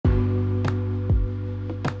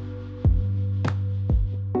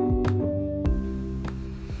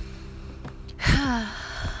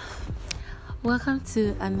Welcome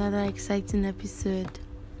to another exciting episode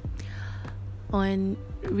on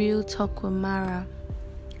Real Talk with Mara.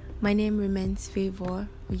 My name remains Favor,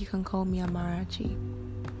 or you can call me Amarachi.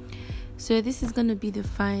 So this is going to be the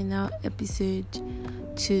final episode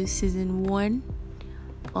to season 1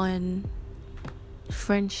 on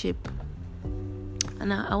friendship.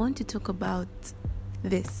 And I want to talk about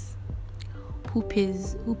this. Who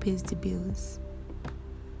pays the bills?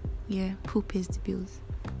 Yeah, who pays the bills?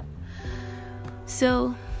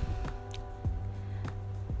 So,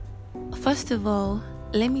 first of all,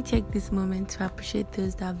 let me take this moment to appreciate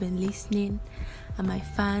those that have been listening and my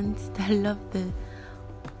fans that love the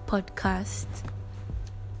podcast,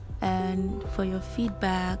 and for your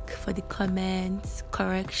feedback, for the comments,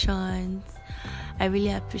 corrections. I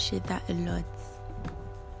really appreciate that a lot.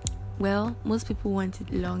 Well, most people want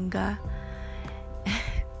it longer,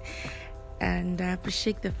 and I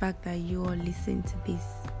appreciate the fact that you all listen to this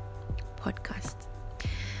podcast.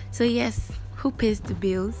 So yes, who pays the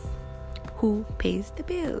bills? Who pays the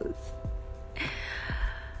bills?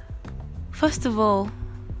 First of all,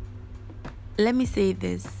 let me say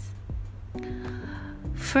this.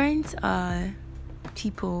 Friends are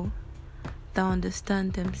people that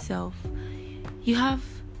understand themselves. You have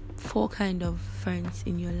 4 kinds of friends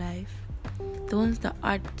in your life. The ones that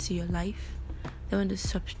add to your life, the ones that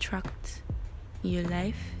subtract to your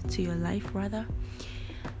life rather,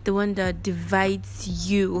 the one that divides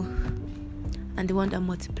you, and the one that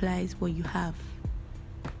multiplies what you have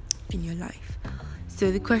in your life. So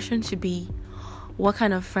the question should be, what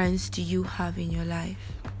kind of friends do you have in your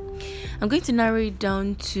life? I'm going to narrow it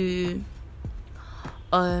down to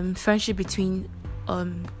friendship between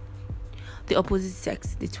the opposite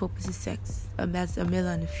sex, the 2 opposite sex, that's a male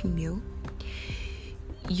and a female.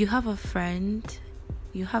 You have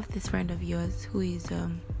this friend of yours who is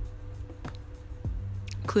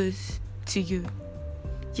close to you.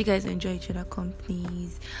 You guys enjoy each other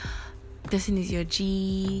companies. Person is your G.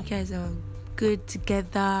 You guys are good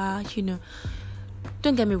together.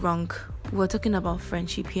 Don't get me wrong. We're talking about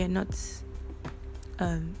friendship here, not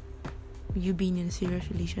you being in a serious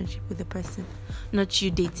relationship with the person, not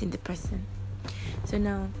you dating the person. So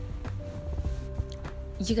now,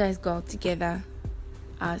 you guys go out together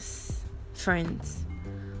as friends.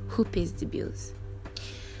 Who pays the bills?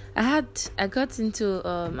 I got into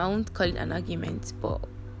I won't call it an argument, but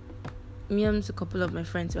me and a couple of my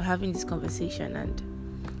friends were having this conversation, and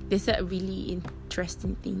they said really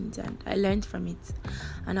interesting things, and I learned from it,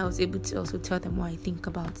 and I was able to also tell them what I think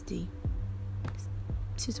about the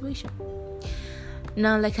situation.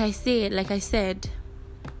 Now, like I said,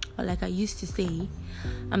 or like I used to say,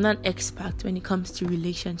 I'm not an expert when it comes to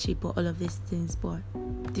relationship or all of these things, but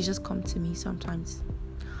they just come to me sometimes,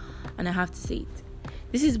 and I have to say it.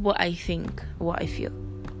 This is what I think, what I feel.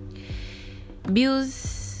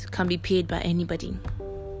 Bills can be paid by anybody.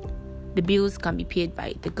 The bills can be paid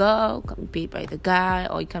by the girl, can be paid by the guy,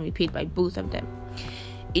 or it can be paid by both of them.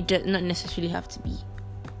 It does not necessarily have to be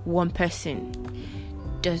one person.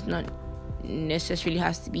 Does not necessarily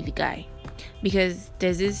has to be the guy. Because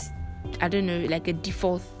there's this, I don't know, like a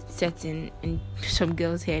default setting in some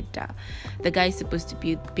girls' head that the guy is supposed to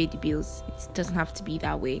pay the bills. It doesn't have to be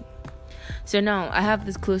that way. So now I have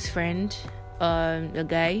this close friend, a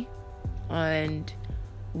guy, and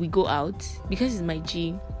we go out because he's my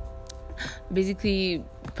G. Basically,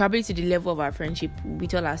 probably to the level of our friendship, we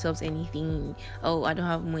tell ourselves anything. Oh, I don't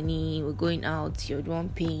have money, we're going out, you're the one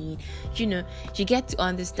paying. You get to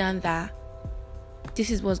understand that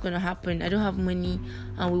this is what's going to happen. I don't have money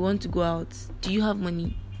and we want to go out. Do you have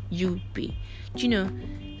money? You pay.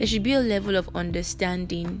 There should be a level of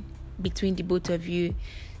understanding between the both of you,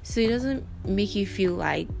 so it doesn't make you feel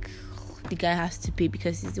like the guy has to pay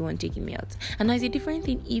because he's the one taking me out. And now it's a different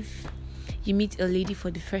thing if you meet a lady for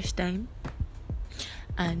the first time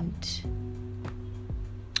and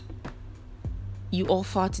you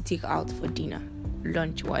offer to take her out for dinner,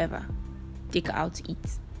 lunch, whatever. Take her out to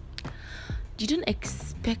eat. You don't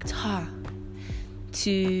expect her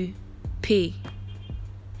to pay.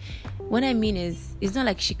 What I mean is, it's not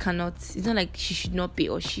like she should not pay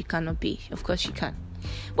or she cannot pay. Of course she can.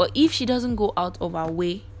 But if she doesn't go out of her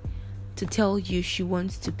way to tell you she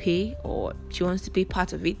wants to pay or she wants to pay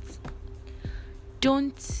part of it,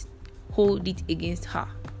 don't hold it against her.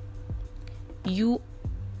 You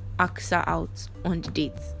ask her out on the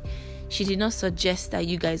date. She did not suggest that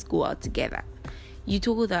you guys go out together. You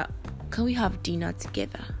told her, can we have dinner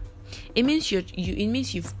together? It means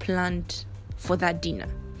you've planned for that dinner.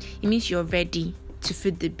 It means you're ready to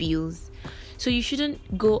foot the bills. So you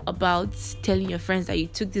shouldn't go about telling your friends that you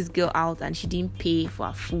took this girl out and she didn't pay for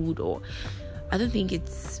her food, or I don't think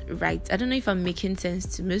it's right. I don't know if I'm making sense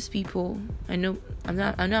to most people. I know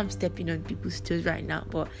I'm stepping on people's toes right now,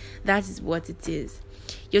 but that is what it is.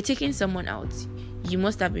 You're taking someone out. You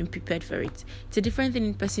must have been prepared for it. It's a different thing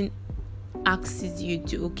in person asks you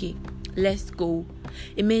to, okay, let's go.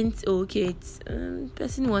 It means, okay, it's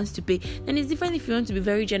person wants to pay. Then it's different if you want to be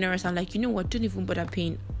very generous and like, you know what, don't even bother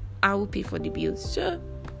paying. I will pay for the bills. So,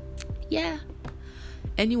 yeah.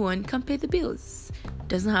 Anyone can pay the bills.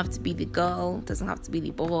 Doesn't have to be the girl, doesn't have to be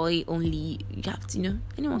the boy. Only you have to,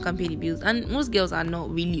 anyone can pay the bills. And most girls are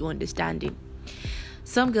not really understanding.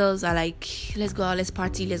 Some girls are like, let's go out, let's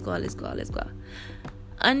party, let's go out.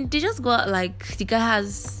 And they just go out like the guy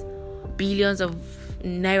has billions of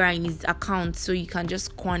naira in his account, so you can just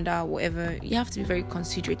squander whatever. You have to be very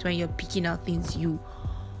considerate when you're picking out things you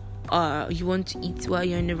want to eat while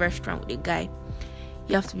you're in a restaurant with a guy.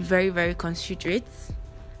 You have to be very, very considerate,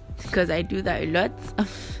 because I do that a lot.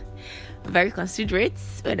 Very considerate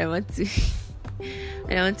when I want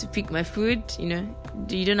to pick my food. You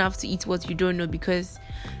don't have to eat what you don't know because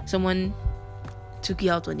someone took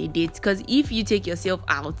you out on a date. Because if you take yourself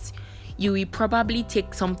out, you will probably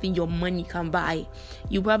take something your money can buy.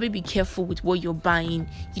 You'll probably be careful with what you're buying.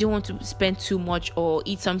 You don't want to spend too much or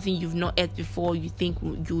eat something you've not ate before. You think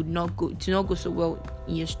you would not go so well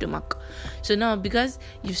in your stomach. So now, because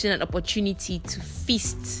you've seen an opportunity to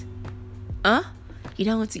feast, you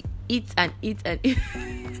don't want to eat and eat and eat.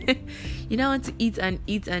 You don't want to eat and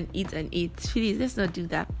eat and eat and eat. Please, let's not do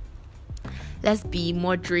that. Let's be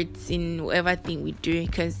moderate in whatever thing we do,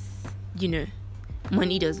 because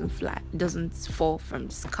money doesn't fall from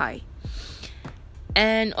the sky.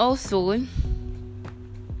 And also,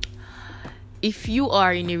 if you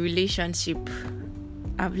are in a relationship,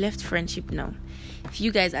 I've left friendship now. If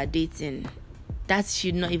you guys are dating, that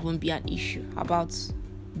should not even be an issue about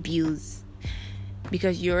bills,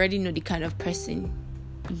 because you already know the kind of person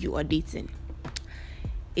you are dating.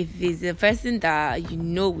 If it's a person that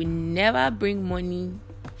will never bring money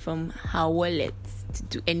from her wallet to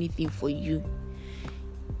do anything for you,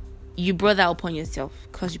 you brought that upon yourself,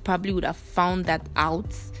 because you probably would have found that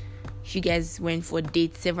out if you guys went for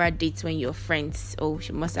several dates when you're friends. Oh,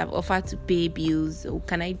 she must have offered to pay bills. Oh,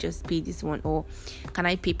 can I just pay this one? Or can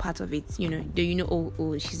I pay part of it?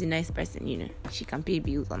 Oh, she's a nice person, she can pay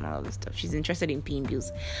bills and all this stuff. She's interested in paying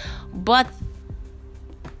bills. But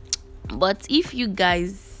if you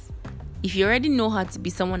already know how to be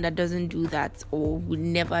someone that doesn't do that or would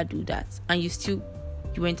never do that, and you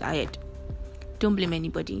went ahead, don't blame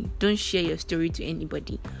anybody. Don't share your story to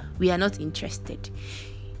anybody. We are not interested.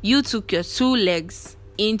 You took your 2 legs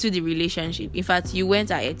into the relationship. In fact, you went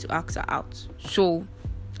ahead to ask her out. So,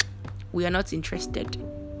 we are not interested.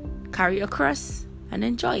 Carry your cross and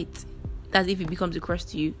enjoy it. That's if it becomes a cross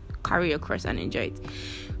to you. Carry your cross and enjoy it.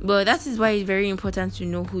 But that is why it's very important to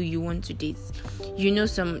know who you want to date.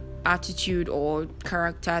 Some attitude or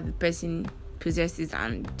character the person possesses,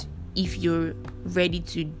 and if you're ready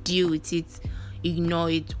to deal with it, ignore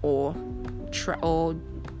it or try or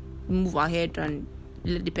move ahead and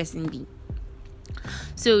let the person be.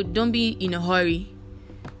 So don't be in a hurry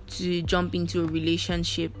to jump into a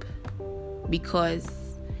relationship because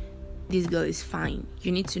this girl is fine.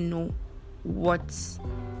 You need to know what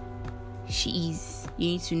she is. You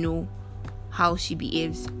need to know how she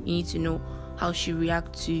behaves. You need to know how she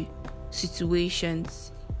reacts to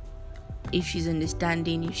situations. If she's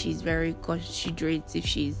understanding, if she's very considerate, if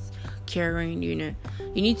she's caring, you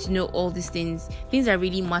need to know all these things that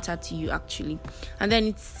really matter to you actually. And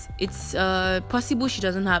then it's possible she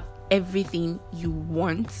doesn't have everything you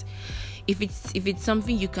want. If it's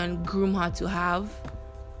something you can groom her to have,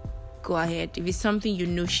 go ahead. If it's something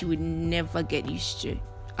she would never get used to,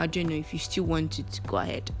 I don't know, if you still want it, to go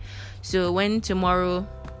ahead. So when tomorrow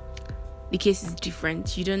the case is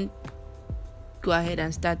different, you don't go ahead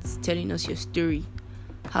and start telling us your story,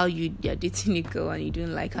 how you're dating a girl and you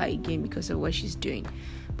don't like her again because of what she's doing.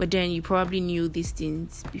 But then you probably knew these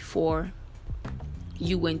things before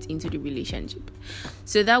you went into the relationship.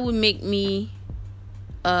 So that would make me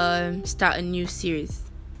start a new series,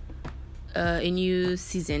 a new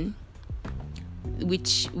season,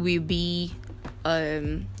 which will be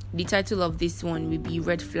the title of this one will be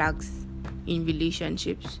Red Flags in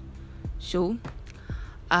Relationships. So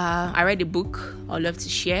I read a book I'd love to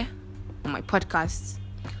share on my podcast.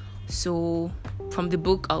 So from the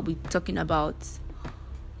book I'll be talking about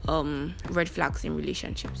red flags in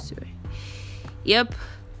relationships. So yep,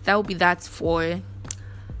 that will be that for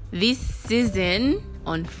this season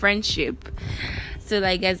on friendship. So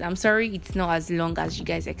like guys, I'm sorry it's not as long as you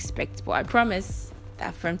guys expect, but I promise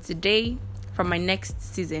that from my next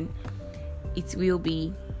season, it will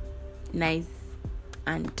be nice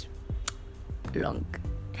and long.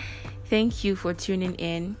 Thank you for tuning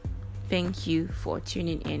in. Thank you for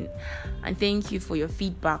tuning in. And thank you for your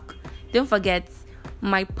feedback. Don't forget,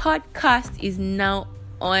 my podcast is now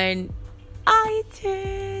on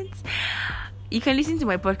iTunes. You can listen to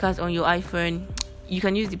my podcast on your iPhone. You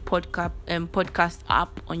can use the podcast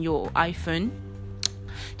app on your iPhone.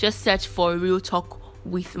 Just search for Real Talk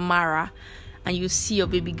with Mara and you'll see your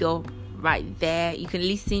baby girl right there. You can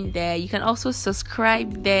listen there. You can also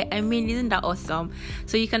subscribe there. I mean, isn't that awesome?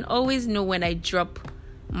 So you can always know when I drop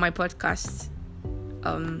my podcast. I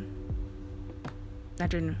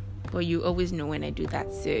don't know, but you always know when I do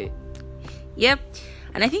that. So yep.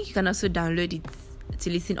 And I think you can also download it to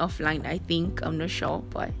listen offline. I'm not sure,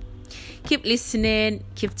 but keep listening,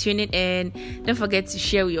 keep tuning in. Don't forget to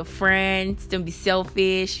share with your friends. Don't be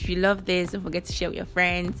selfish. If you love this, don't forget to share with your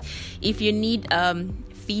friends. If you need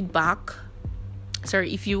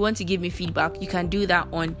if you want to give me feedback, you can do that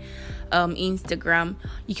on Instagram.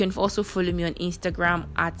 You can also follow me on Instagram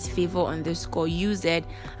at favor_uz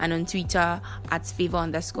and on Twitter at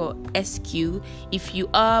favor_sq. If you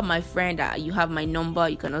are my friend, you have my number,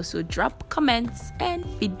 you can also drop comments and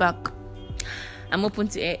feedback. I'm open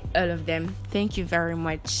to all of them. Thank you very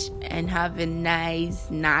much and have a nice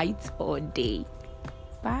night or day.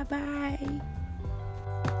 Bye bye.